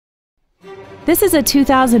This is a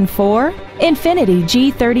 2004 Infiniti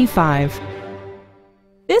G35.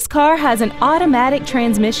 This car has an automatic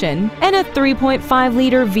transmission and a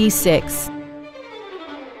 3.5-liter V6.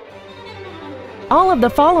 All of the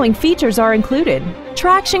following features are included: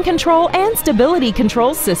 traction control and stability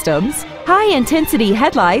control systems, high-intensity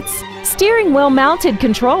headlights, steering wheel mounted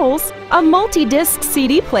controls, a multi-disc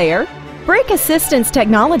CD player, brake assistance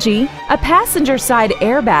technology, a passenger side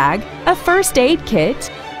airbag, a first aid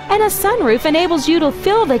kit, and a sunroof enables you to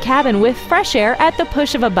fill the cabin with fresh air at the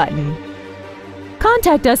push of a button.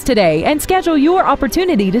 Contact us today and schedule your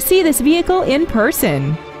opportunity to see this vehicle in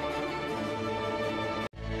person.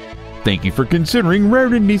 Thank you for considering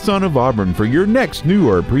Rairdon Nissan of Auburn for your next new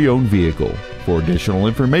or pre-owned vehicle. For additional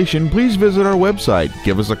information, please visit our website,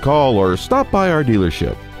 give us a call, or stop by our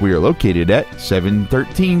dealership. We are located at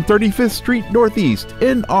 713 35th Street Northeast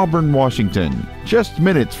in Auburn, Washington, just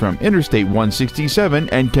minutes from Interstate 167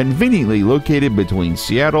 and conveniently located between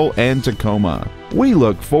Seattle and Tacoma. We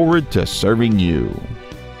look forward to serving you.